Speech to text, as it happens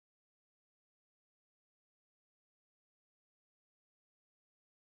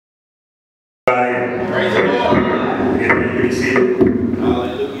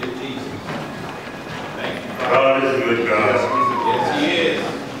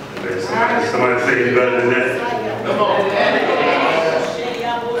Somebody say it's better than that. Come on.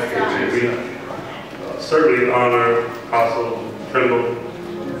 We certainly honor Apostle Trimble.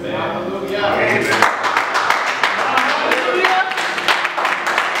 Amen.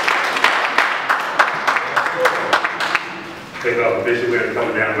 Thank God for Bishop Wynn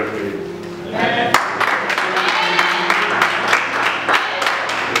coming down with me.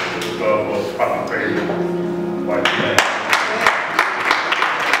 God for Prophet Crazy.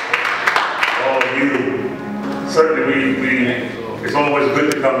 All of you, certainly it's always good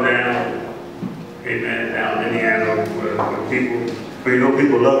to come down, amen, down in Indiana where people, where you know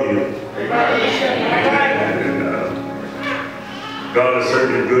people love you. Amen. And God is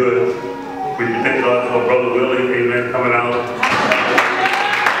certainly good. We thank God for Brother Willie, amen, coming out.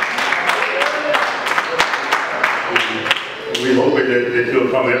 We hope that you'll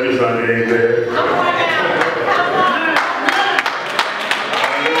come every Sunday, amen.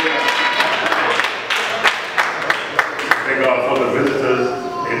 Thank God for the visitors,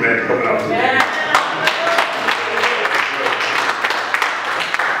 amen, coming out today.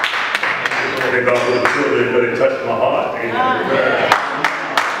 Thank God for the children, but it touched my heart, amen.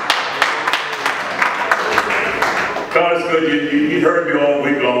 God is good. You heard me all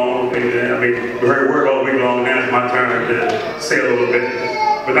week long. And, I mean, you heard the word all week long. Now it's my turn to say a little bit.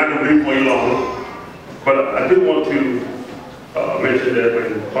 But not going to be for you long. But I do want to mention that when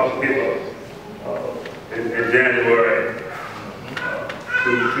Apostle came up in January,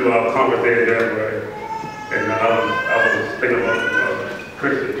 to our conference there in January, and I was thinking about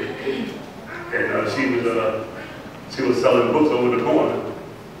Christy. And she was selling books over the corner.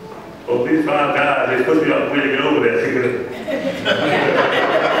 Well, these 5 guys, they pushed me up way to get over there.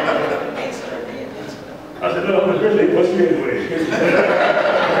 I said, no, I'm Christy, they pushed me anyway.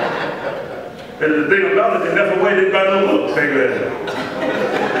 And the thing about it, they never waited by no books. Amen.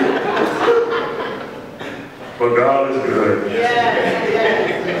 But God is good.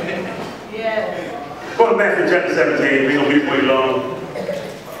 Yes. Go to Matthew chapter 17. We don't be for you long.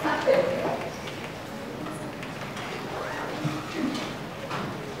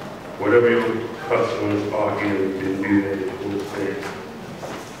 Whatever your customers are here, you can do that in full faith.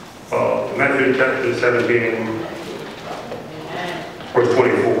 Matthew chapter 17, verse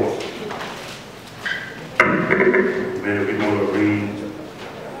 24. And we're going to read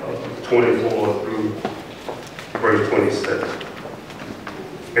 24 through verse 27.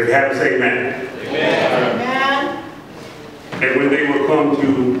 If you haven't, say amen. Amen. And when they were come to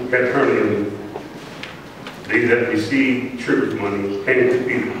Capernaum, they that received church money came to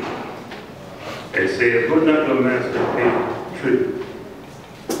Peter and said, would not your master pay tribute?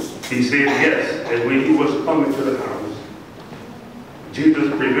 He said, yes. And when he was coming to the house, Jesus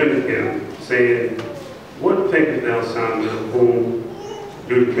prevented him, saying, what thinkest thou, Simon, of whom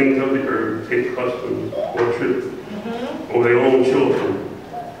do the kings of the earth take customs or tribute, or their own children,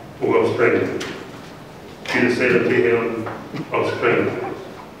 or of strangers? Peter said unto him, of strangers.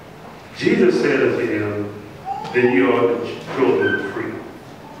 Jesus said unto him, then you are the children free.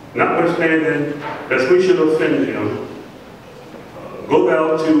 Notwithstanding, lest we should offend him, go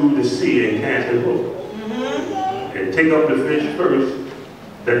thou to the sea and cast an hook, and take up the fish first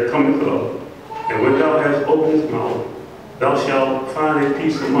that cometh up, and when thou hast opened his mouth, thou shalt find a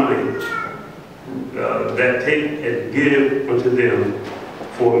piece of money that take and give unto them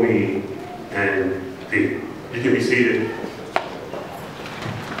for me and thee. You can be seated.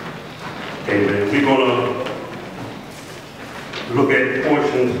 Amen. We're going to look at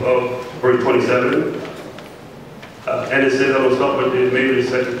portions of verse 27. And it says, I will start with maybe the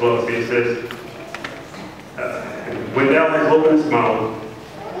second clause. It says, when thou hast opened his mouth,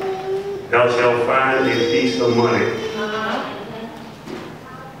 thou shalt find a piece of money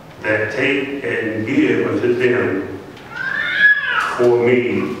that take and give unto them for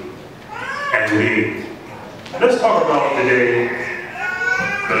me and thee. Let's talk about today,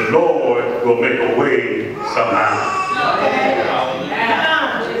 the Lord will make a way somehow.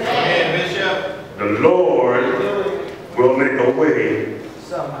 The Lord will make a way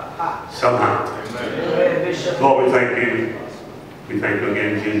somehow. Lord, we thank you. We thank you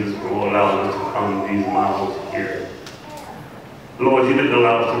again, Jesus, for allowing us to come these miles here. Lord, you didn't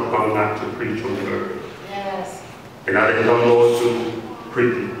allow us to come not to preach your word. Yes. And I didn't come, Lord, to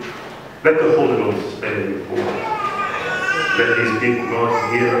preach it. Let the Holy Ghost stand before us. Let these people, Lord,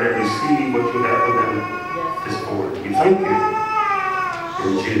 hear and receive what you have for them this morning. We thank you.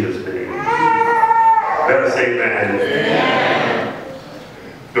 In Jesus' name. Let us say amen.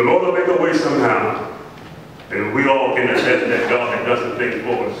 The Lord will make a way somehow. And we all can attest that God has done some things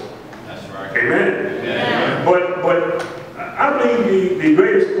for us. That's right. Amen. But I believe the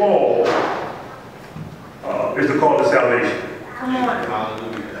greatest call call to salvation. Come on.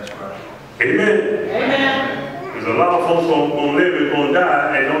 Hallelujah. That's right. Amen. Amen. There's a lot of folks gonna live and gonna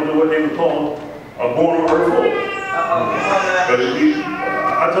die and don't know what they would call a born on earth folk. But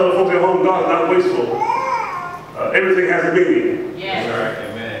I tell the folks at home, God is not wasteful. Everything has a meaning. Yes. Right.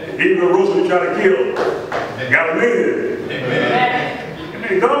 Amen. Even the Rosa we try to kill, got a meaning. Amen.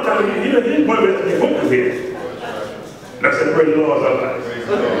 Amen. God telling you, He's with here. That's the praise the Lord. Somebody.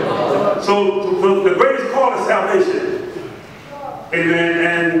 So the greatest call is salvation. Amen.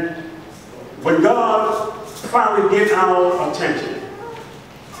 And when God finally gets our attention,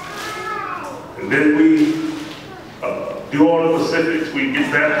 and then we do all the specifics, we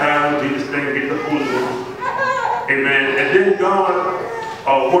get baptized, Jesus' name, get the Holy Ghost. Amen. And then God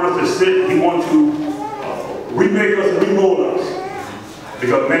wants us to sit, He wants to remake us and remold us.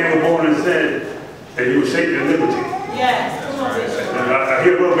 Because man was born in sin, and he was shaped in liberty. Yes. Come on, Bishop. And I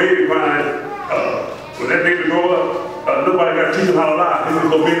hear a little baby crying. When that baby grow up, nobody got to teach him how to lie. He's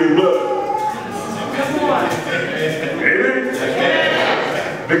going to bathe in blood. Come on. Amen?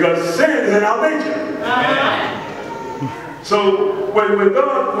 Amen. Because sin is in our nature. So when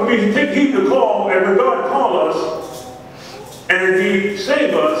we take heed to call, and when God calls us, and He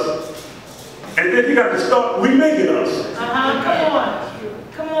saved us, and then He got to start remaking us. Come on.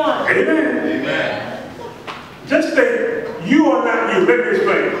 Come on. Amen? Amen. Just think, you are not you. Let me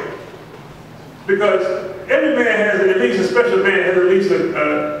explain. Because every man has, at least a special man has at least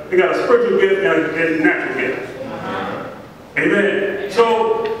they got a spiritual gift and a natural gift. Amen.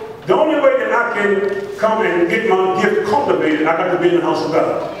 So the only way that I can come and get my gift cultivated, I got to be in the house of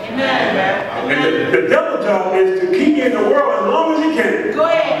God. Amen. And the devil's job is to keep me in the world as long as he can. Go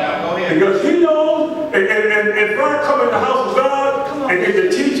ahead. Because he knows, and if I come in the house of God and get the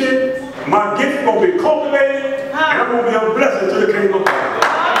teaching, my gift is going to be cultivated, and I'm going to be a blessing to the kingdom of God.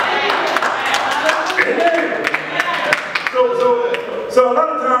 Amen. So a lot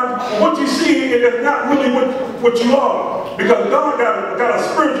of times, what you see is not really what you are. Because God got a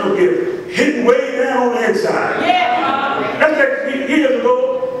spiritual gift hidden way down on the inside. That's like years ago,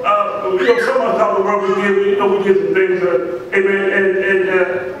 some of us out the world we give some things, amen. And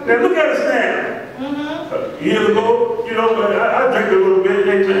now look at us now. Years ago, I drank a little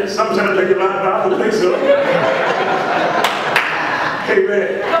bit. Some say I drink a lot, but I don't think so. Amen.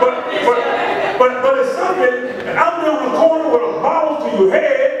 But it's something out there on the corner with a bottle to your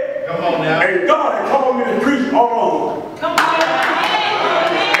head. Come on now. And God had called me to preach all along. Come on.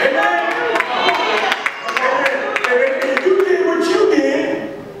 Amen. And you did what you did,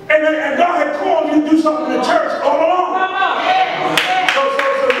 and God had called you to do something in the church all along. So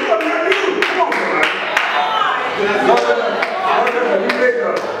you are not you. Come on, somebody.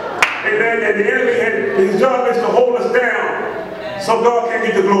 Amen. And the enemy, his job is to hold us down so God can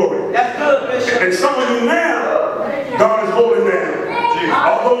get the glory. That's good, Bishop. And some of you now, God is holding down.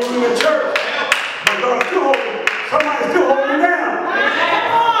 Although you're in the church, but God is still holding. Somebody's still holding you down.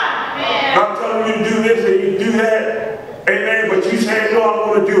 God telling you to do this and you do that. Amen. But you say, no, I don't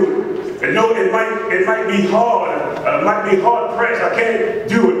want to do it. And no, it might be hard. It might be hard pressed. I can't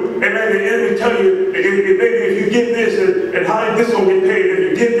do it. Amen. The enemy tell you, maybe if you get this and how this going to get paid. If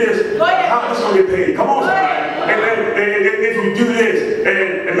you get this, how this going to get paid. Come on, somebody. Amen. If you do this,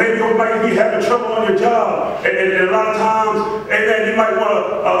 and maybe you might be having trouble on your job, and a lot of times, amen, you might want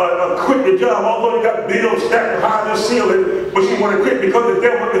to quit your job, although you got bills stacked behind the ceiling, but you want to quit because the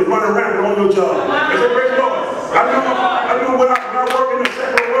devil is running around on your job. I said, praise the Lord. I know when I work in the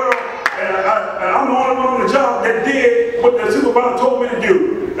secular world, I'm the only one on the job that did what the supervisor told me to do.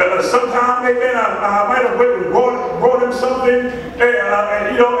 Sometimes, amen, I might have went and brought him something, and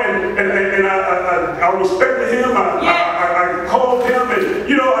I respected him. I called him, and I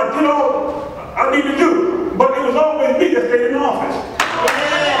did all I need to do. But it was always me that stayed in the office.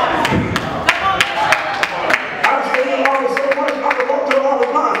 I stayed in the office so much I could walk to the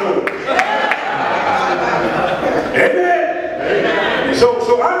office blindfolded. Amen.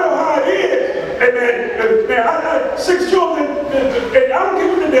 So I know how it is. Amen. Man, I got 6 children, and I don't care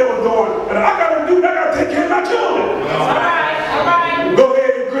what the devil's doing. And I gotta take care of my children. All right. Go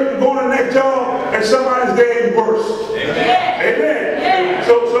ahead and quit and go to the next job, and somebody's day is worse. Amen.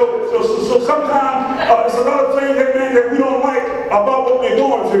 So sometimes there's a lot of things, amen, that we don't like about what we're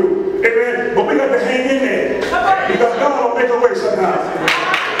going through. Amen. But we got to hang in there. Because God will make a way sometimes.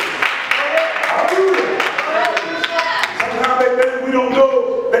 Hallelujah. Sometimes, amen, we don't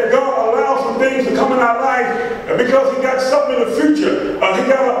know that God allows some things to come in our life because He got something in the future. He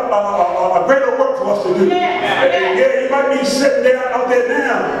got a greater work for us to do. Yeah, you might be sitting down out there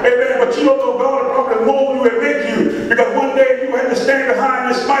now, amen, but you don't know God will probably mold you and make you, because one day you have to stand stand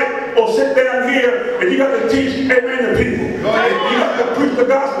behind this mic or sit down here and you got to teach, amen, the people. You got to preach the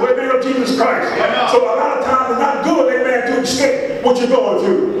gospel, amen, of Jesus Christ. So a lot of times it's not good, amen, to escape what you're going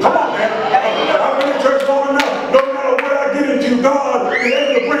through. Come on, man. I've been in church long enough. No matter what I get into, God is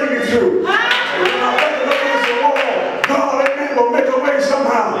able to bring me through. And when I back up against the wall, God, amen, will make a way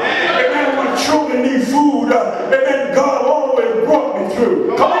somehow. Amen, when children need food, amen, God always brought me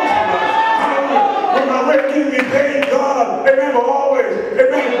through. Come on, somebody. Hallelujah. When my rent needs to be paid, God, amen, will always,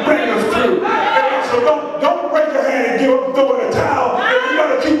 amen, bring us through. Amen, so don't break your hand and give up, throw in a towel. You got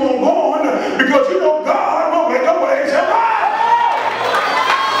to keep on going because you know God will make a way. Say,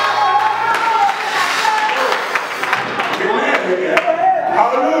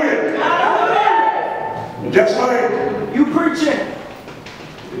 hallelujah. Just like You preaching.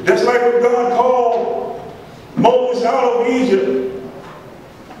 Just like when God called Moses out of Egypt,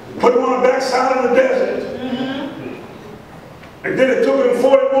 put him on the backside of the desert. And then it took him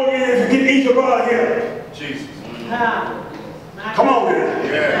 40 more years to get Egypt out of here. Jesus. Come on, man.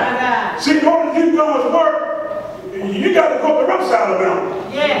 Yeah. See, in order to do God's work, you got to go up the rough side of the mountain.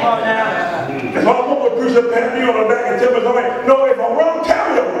 That's why I'm going to preach up pat me on the back and tell me, no, if I'm wrong, tell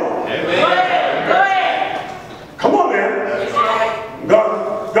me I'm wrong. Go ahead. Come on, man.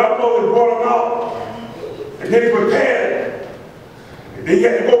 God Moses brought him out, and then he prepared. And then he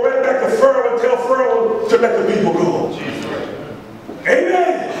had to go right back to Pharaoh and tell Pharaoh to let the people go.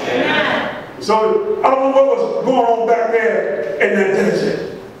 Amen. So I don't know what was going on back there in that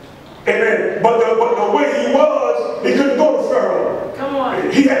desert. Amen. But the way he was, he couldn't go to Pharaoh. Come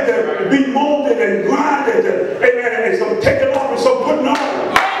on. He had to be molded and grinded, amen, and some taken off and some putting on.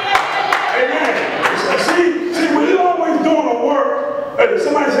 Amen. See, when you're always doing a work,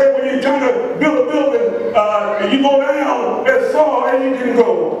 somebody said when you're trying to build a building, you go down as far as you can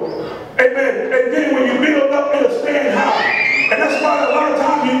go. Amen. And then when you build up, it'll stand high. And that's why a lot of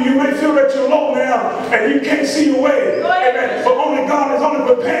times you may feel that you're low now and you can't see your way. Amen. But only God is only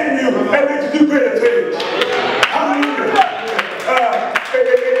preparing you, amen, to do greater things. Hallelujah.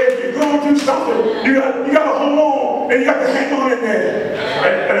 If you're going through something, you got to hold on and you got to hang on in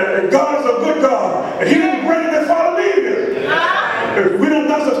there. And God is a good God. And He didn't bring it as far to leave you. If we done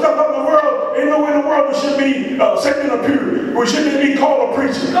some stuff out in the world, ain't nowhere in the world we should be sitting in a pew. We shouldn't be called a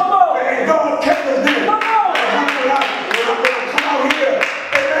preacher. And God kept us there. When I come out here,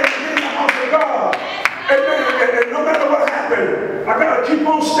 amen, in the house of God, amen, and no matter what happened, I got to keep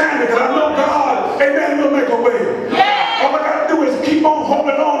on standing because I know God, amen, will make a way. All I got to do is keep on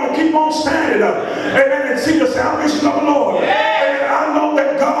holding on and keep on standing up, amen, and see the salvation of the Lord. And I know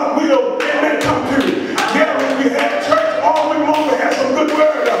that God will, amen, come through. Yeah, when we have church, all we want to have some good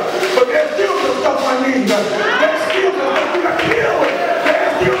word, but there's still some stuff I need. There's still some stuff we got to deal with.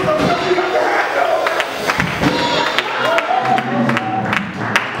 There's still some stuff we got to handle.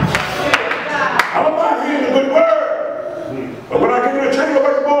 I don't mind hearing a good word, but when I get in the chamber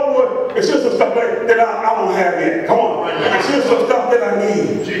of Baltimore, it's just some stuff that I don't have yet. Come on. It's just some stuff that I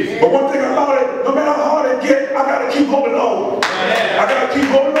need. But one thing about it, no matter how hard it gets, I got to keep holding on. I got to keep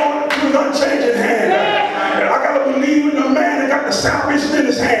holding on to His unchanging hand. I got to believe in the man that got the salvation in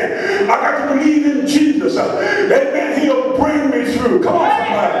his hand. I got to believe in Jesus. Amen. He'll bring me through. Come on,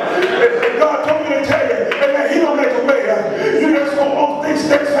 somebody. If God told me to tell you, amen, He'll make a way. You just go on things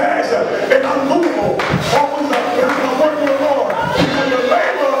steadfast and unmovable. Always I'm working with the Lord. And the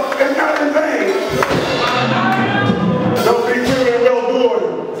labor is not in vain. Don't be weary and well doing.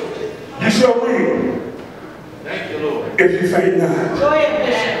 You shall reap. Thank you, Lord. If you faint not. Go ahead,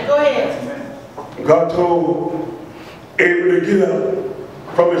 Bishop. Go ahead. God told Abraham to get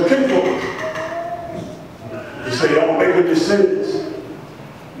up from his kinfolk. He said, I'll make your descendants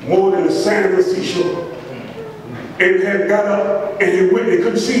more than the sand of the seashore. Abraham got up and he went and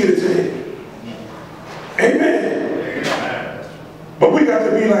couldn't see anything. Amen. But we got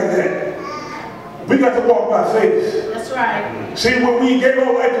to be like that. We got to walk by faith. That's right. See, when we gave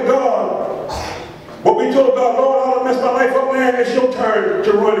our life to God, what we told God, Lord, I done messed my life up, man, it's your turn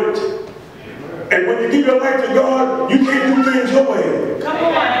to run it. And when you give your life to God, you can't do things your way. Come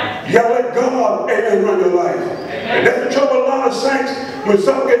on. You gotta let God, amen, run your life. And that's the trouble with a lot of saints. When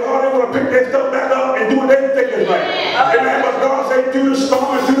something gets hard, they want to pick their stuff back up and do what they think is right. Amen. But God said, through the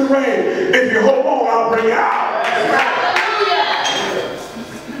storm and through the rain, if you hold on, I'll bring you out.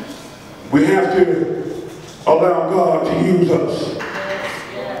 We have to allow God to use us.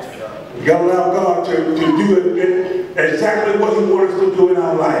 You gotta allow God to do it exactly what He wants us to do in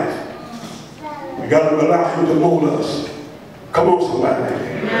our life. We got to allow Him to mold us. Come on, somebody.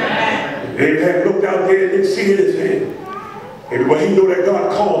 Abraham looked out there and didn't see anything. But he knew that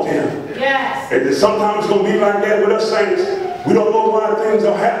God called him. Yes. And sometimes it's going to be like that with us saints. We don't know why things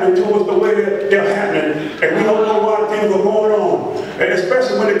are happening to us the way they're happening. And we don't know why things are going on. And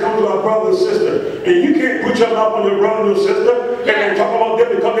especially when it comes to our brother and sister. And you can't put your mouth on your brother and your sister and then talk about them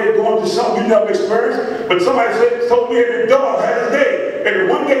because they're going through something you never experienced. But somebody told me every dog had his day. And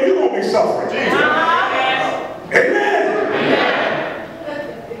one day you're going to be suffering. Amen.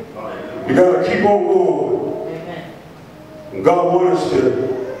 We got to keep on going. God wants us to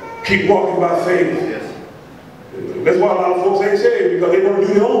keep walking by faith. That's why a lot of folks ain't saved, because they want to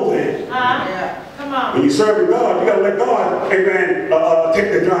do their own thing. Come on. When you serve God, you got to let God, amen,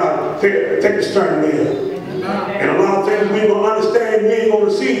 take the drive, take the steering wheel. And a lot of things we ain't going to understand, we ain't going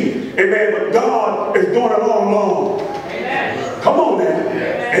to see. Amen. But God is doing it all along. Amen. Come on now.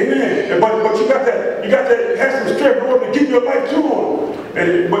 Amen. But you got to have some strength in order to give your life to Him.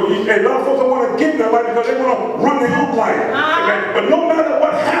 And a lot of folks don't want to give their life because they want to run their own life. Amen. But no matter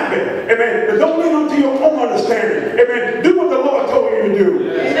what happened, amen, don't lean onto your own understanding. Amen. Do what the Lord told you to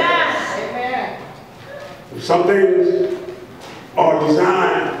do. Amen. Some things are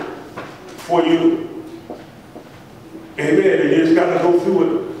designed for you. Amen. And you just got to go through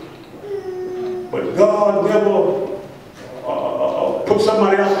it. But God never put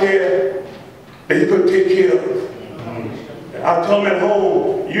somebody out there that He couldn't take care of. I tell them at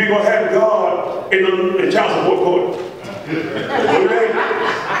home, you ain't going to have God in the child support court. Amen.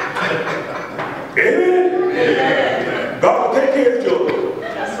 Amen. God will take care of children.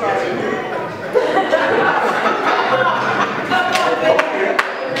 That's right.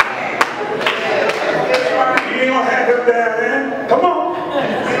 You ain't going to have him down there. Come on.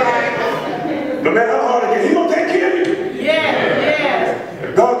 No matter how hard it gets, He's going to take care of you.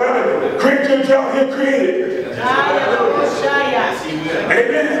 Yeah. God got to create your job. He'll create it.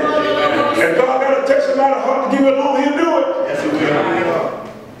 Amen. And God got to touch somebody's heart to give it along, He'll do it. Yes, He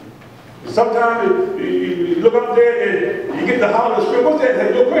will. Sometimes you look up there and you get the holler script. What's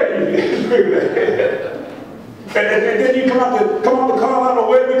that? Your credit. You get the script. And then you come out the car, I don't know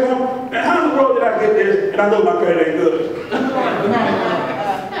where we come. And how in the world did I get this? And I know my credit ain't good.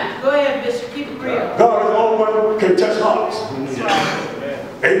 Go ahead, Bishop. Keep it real. God is the only one who can touch hearts.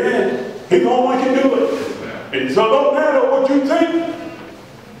 Amen. He's the only one who can do it. And so it don't matter what you think,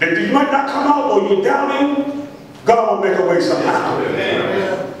 that you might not come out or you're doubting, God will make a way somehow.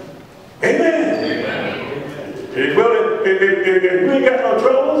 Amen. Amen. Well, if you ain't got no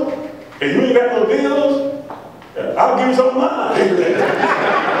troubles, if you ain't got no bills, I'll give you some of mine. Amen.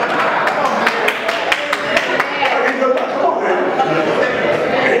 I'll give you some of mine. Come on, man.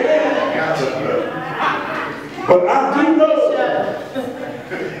 Amen. But I do know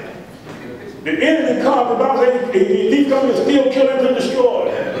the enemy comes, the Bible says, he comes to steal, kill, and to destroy.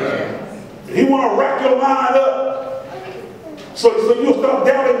 He want to rack your mind up so you'll start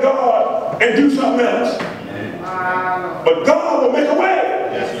doubting God and do something else. But God will make a way.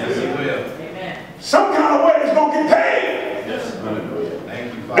 Yes, He will. Some kind of way is going to get paid.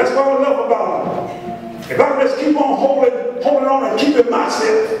 That's what I love about Him. If I can just keep on holding on and keeping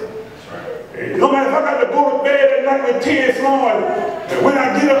myself, no matter if I got to go to bed at night with tears flowing, and when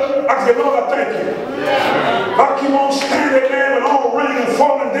I get up, I say, Lord, I thank you. If I keep on standing there with all rain and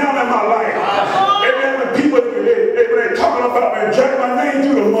falling down in my life, amen, when people, they're talking about me and dragging my name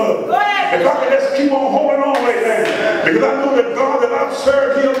through the mud, if I can just keep on holding on like that, because I know that God that I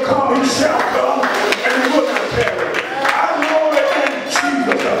serve, He'll come, He shall come, and He will not tarry. I know that in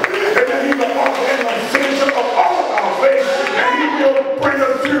Jesus, and that He's the author and the finisher of all of our faith, and He will bring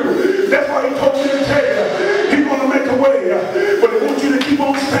us through. That's why He told me to tell you, He's going to make a way, but He wants you to keep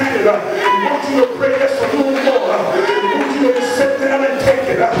on standing. He wants you to pray just a little more. He wants you to sit down and take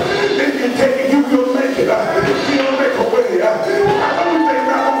it. If you take it, you will make it. He'll make a way. I don't think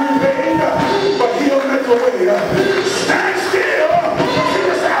not going to be paid, but He'll make a way. Stand still. See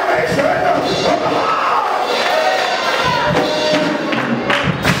the salvation of the Lord.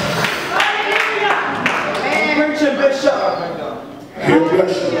 Preacher, Bishop. He'll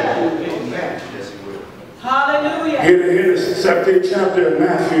bless you. Hallelujah. Here in the 17th chapter of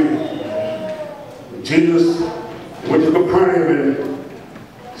Matthew, Jesus went to Capernaum and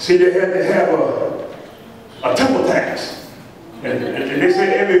see they had to have a temple tax. And they said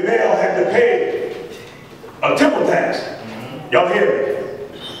every male had to pay a temple tax. Y'all hear it?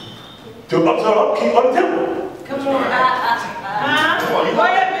 To upkeep of the temple. Come on. Go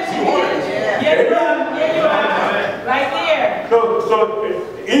ahead, Bishop. Yeah, you are. Right there. So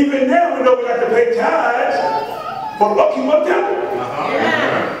even now we know we got to pay tithes for the upkeep of the temple.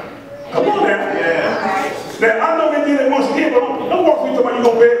 Come on now. Now I know they did it once a year, but don't walk me to when you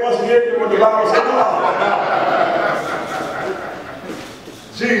go to bed once a year when the Bible says no.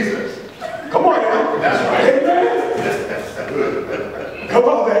 Jesus. Come on now. That's right. Amen. Come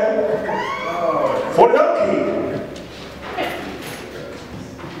on, man. For the upkeep.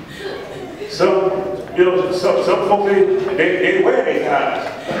 Some folks, they wear their ties.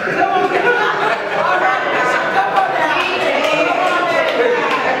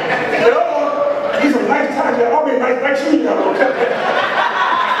 These are nice ties. I mean, nice shoes.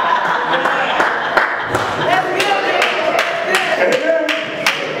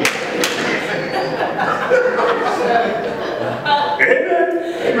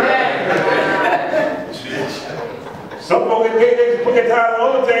 Some folks, they put their tithe on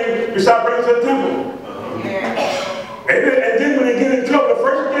other things besides bringing to the temple. And then when they get in trouble, the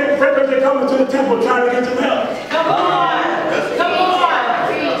first person they come into the temple trying to get some help. Come on. Come on.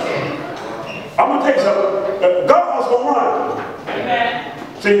 I'm going to tell you something. God's house going to run. Amen.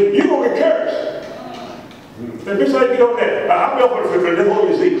 See, you're going to get cursed. And bitch, how you get on that? I'll be over for the whole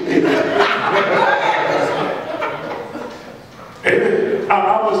you see. I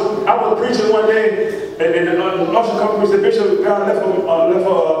was preaching one day, and the Lawson come and said, Bishop, God left an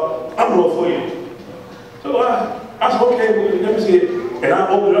envelope for you. So I said, okay, well, let me see it. And I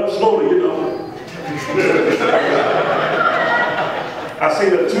opened it up slowly, you know. I see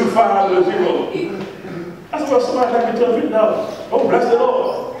the 2 5 and a 0. I said, well, somebody like me $250. Oh, bless the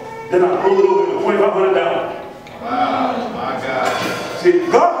Lord. Then I rolled it over to $2,500. Wow, my God. See,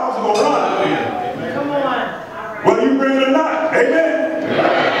 God's house is going to run. Come on. Whether you bring it or not. Amen.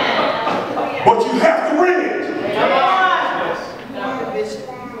 But you have to bring it. Come on.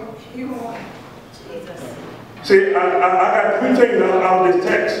 See, I got 3 things out of this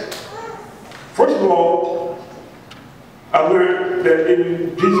text. First of all, I learned that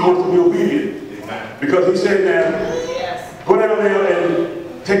Jesus wants to be obedient. Because he said now, go down there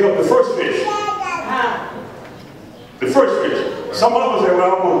and take up the first fish. The first fish. Some of us say,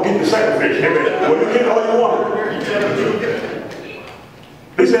 well, I'm going to get the second fish. Amen. Well, you get all you want.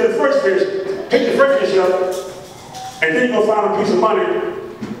 He said the first fish, take the first fish up, and then you're going to find a piece of money,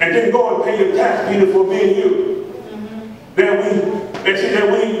 and then go and pay your tax either for me and you. Then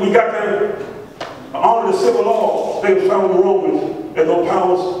we got to honor the civil laws. They were found in the Romans. There's no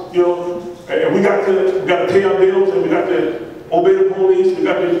powers, you know, and we got to pay our bills, and we got to obey the police, we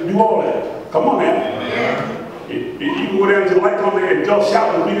got to do all that. Come on now. You can go down to the light company and just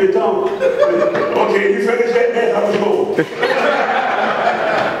shout and beat your tongue. Okay, you finish that, that's how we go.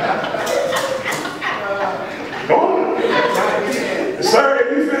 Come on. Sir, if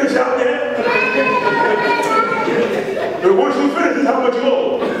you finish out there, and once you finish, this is how much you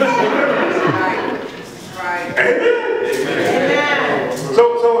owe. Amen? Amen. So,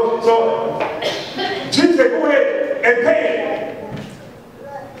 Jesus said, go ahead and pay it.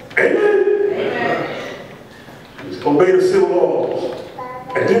 Amen? Amen. Obey the civil laws.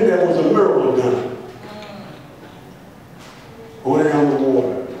 And then there was a miracle done. Go down the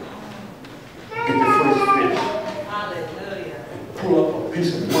water. Get the first fish. Hallelujah. Pull up a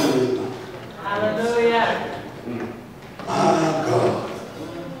piece of money in his mouth. Hallelujah. My God.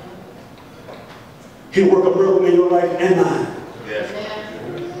 He'll work a miracle in your life and mine. Yes.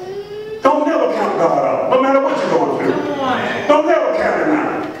 Don't never count God out, no matter what you're going through. Come on. Don't never count him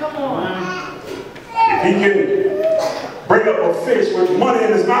out. Come on. If he can bring up a fish with money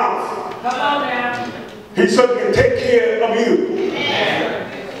in his mouth, Come on now. he certainly can take care of you.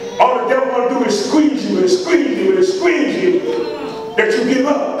 All the devil want to do is squeeze you and squeeze you and squeeze you that you give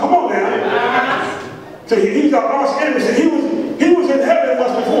up. Come on now. So he's our arch enemy. So he was in heaven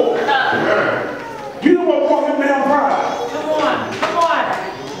once before. You know what brought him down? Pride. Come on. Come on.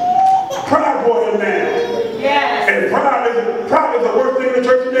 Pride brought him down. Yes. And pride is the worst thing in the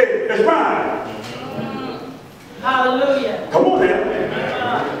church today. It's pride. Hallelujah. Come on now.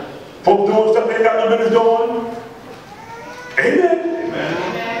 Folks doing stuff they ain't got no business doing. Amen.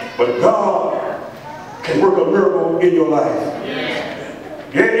 Amen. But God can work a miracle in your life.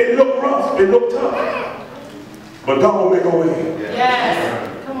 Yeah, it looked rough, it looked tough. But God will make a way.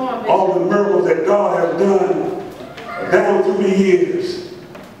 Yes. Come on, Bishop. All the miracles that God has done down through the years.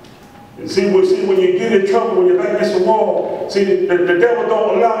 And see, when you get in trouble, when you're back against the wall, see, the devil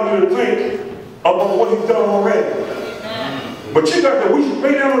don't allow you to think about what he's done already. But you got to reach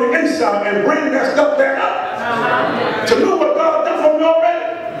way down on the inside and bring that stuff back up. To know what God done for me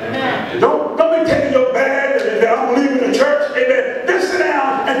already. Don't be taking your bag and I'm leaving the church. Amen. Just sit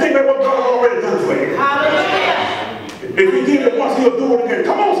down and think about what God already done for you. Hallelujah. If he did it once, he'll do it again.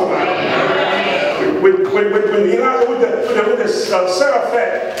 Come on, somebody. When Elijah with the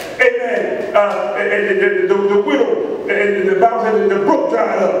Seraphat, amen, and the widow, and the Bible said the brook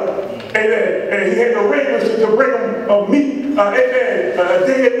dried up. Amen. And he had the ravens to bring them meat, amen,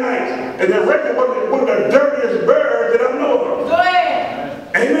 day and night. And the raven was one of the dirtiest birds that I know of. Go ahead.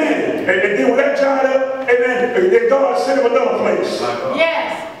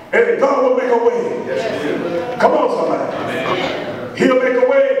 Yes. And God will make a way. Come on, somebody. He'll make a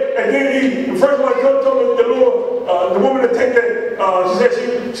way, and then the first one told the Lord, the woman to take that, she said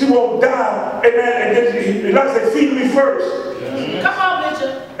she won't die, amen, and then Elijah said, feed me first. Come on,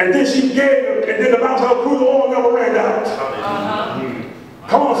 Bishop. And then she gave her, and then the Bible said, cruise oil never ran out.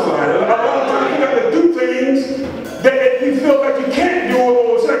 Come on, somebody. A lot of times you got to do things that you feel like you can't do,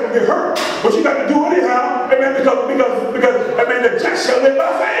 or it's like you'll get hurt, but you got to do it anyhow, amen, because amen, the just shall live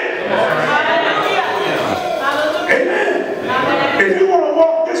by faith. Hallelujah. Amen. If you want to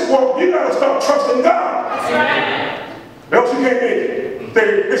walk this walk, you got to start trusting God. That's right. Else you can't make it.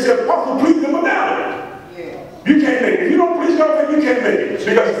 They said, apostle, please them without it. You can't make it. If you don't please God, then you can't make it.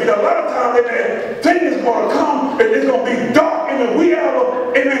 Because a lot of times, amen, thing is going to come, and it's going to be dark in the wee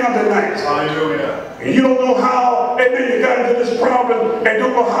hour, amen, of the night. Hallelujah. And you don't know how, amen, you got into this problem, and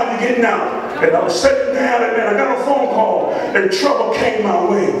don't know how you're getting out. And I was sitting down, amen, I got a phone call, and trouble came my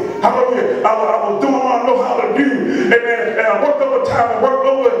way. Hallelujah. I was doing what I know how to do, amen, and I worked overtime, I worked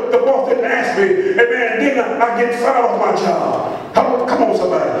over, the boss didn't ask me, amen, and then I get fired off my job. Come on,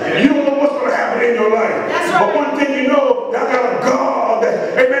 somebody. You don't know what's going to happen in your life. That's right. But one thing you know, I got a God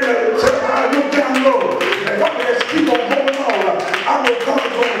that, amen, that says, I look down low, and if I can just keep on holding on, I know God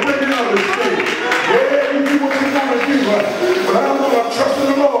is going to bring me out of this thing. Yeah, you do what you want to do, but I know I'm trusting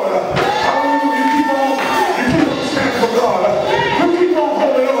the Lord. Hallelujah, you keep on standing for God. You keep on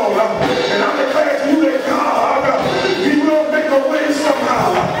holding on, and I'm declaring to you that God, He will make a way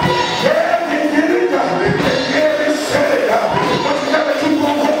somehow. Yeah, He did it, and yeah, He said it, but you got to keep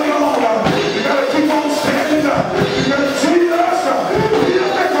on holding on. You got to keep on standing. You got to see us.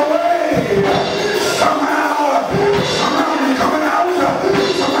 He'll make a way. Somehow you're coming out.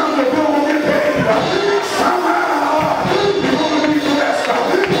 Somehow the bill will get paid. Somehow you're going to be blessed.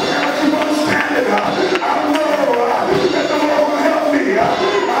 You got to keep on standing. I know that the Lord will help me. I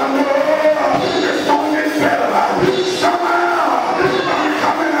know it's going to get better. Somehow I'm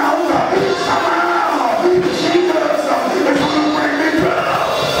coming out. Somehow Jesus is going to bring me through.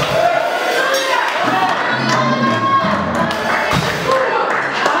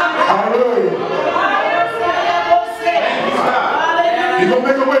 Hallelujah. He's going to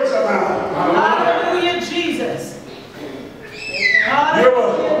make a way somehow. Hallelujah, Jesus.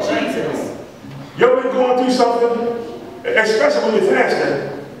 Hallelujah, Jesus. You ever been going through something, especially when you're fasting?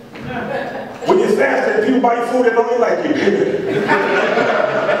 When you're fasting, people buy you food that don't even like you.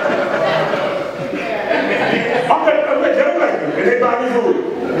 They don't like you, and they buy me food.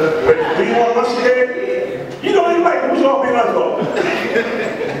 But do you want lunch today? You don't even like them, so I'll be lunch for.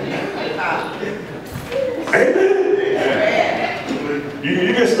 Amen.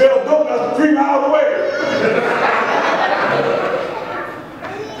 You can smell dope that's 3 miles away.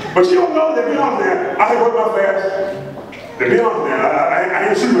 But you don't know, to be honest there, I had worked my fast. To be honest there, I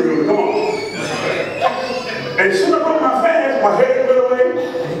ain't super good, come on. And as soon as I broke my fast, my head went away.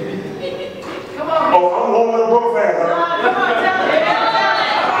 Come on. Oh, I'm the only one that broke fast, huh? Come on, tell me.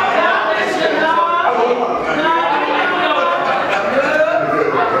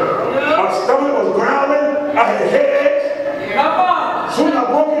 My stomach was growling, I had headaches. Come on. As soon as I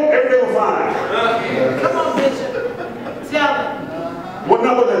broke it, everything was fine. Come on, Bishop. Tell me. What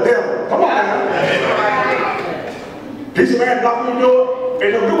number the devil? Come on now. This man knocked on the door, and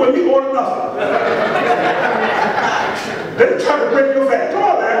they'll do what he ordered nothing. They try to break your fast. Come on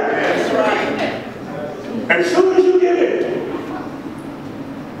now. That's right. And as soon as you get it,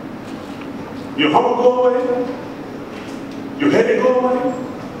 your hunger go away, your headache go away,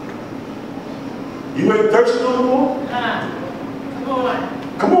 you ain't thirsty no more. Come on.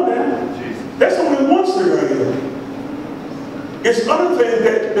 Come on now. That's only one thing right here. It's other things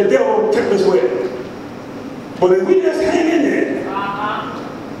that the devil tempt us with. But if we just hang in there,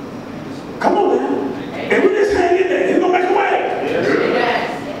 come on now. If we just hang in there, he's going to make a way. Yes.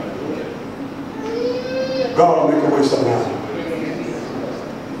 God will make a way somehow.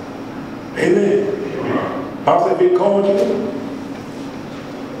 Amen. Bible said if he called you,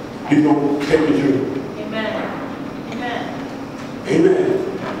 he's going to take you through. Amen. Amen. Amen.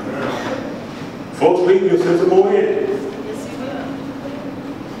 Folks, leave your sense of more in. Yes, he will.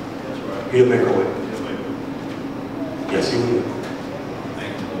 He'll make a way. Yes, he will.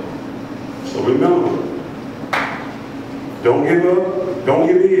 So remember, don't give up, don't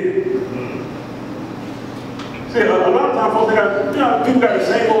give in. See, a lot of times folks, people got the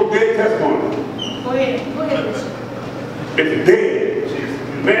same old dead testimony. Go ahead. Go ahead, Bishop. It's dead.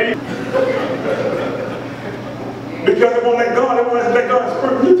 Man, because they won't let God, they won't let God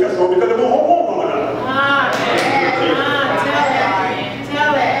spread new testimony because they won't hold on to it.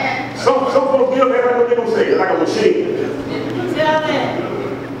 Tell it. Some folks give everybody what they don't say, like a machine. Tell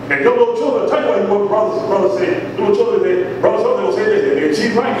brothers say, little children say, brothers will say this, and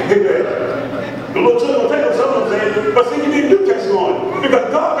she's right. The little children will take them, some of them say, but see, you need a new testimony. Because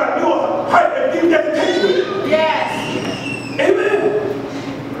God got you a height and deep dedication with it. Yes. Amen.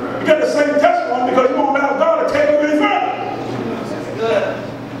 You got the same testimony because you won't allow God to take you any further. Good.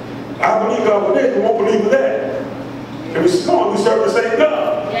 I believe God for this, we won't believe for that. And we serve the same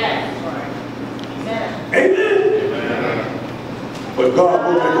God. Yes. Amen. Amen. But God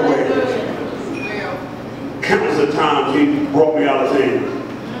will make a way. Countless of times He brought me out of sin.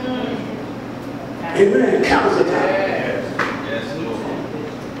 Amen. Countless of times.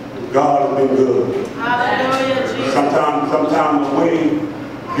 God has been good. Hallelujah, Jesus. Sometimes the way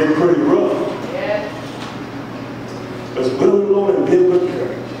get pretty rough. Yes. Let's build the Lord and be good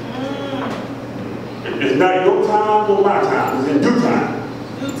courage. It's not your time or my time. It's in due time.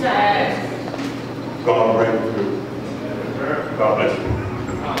 Due time. God bring it through. God bless you.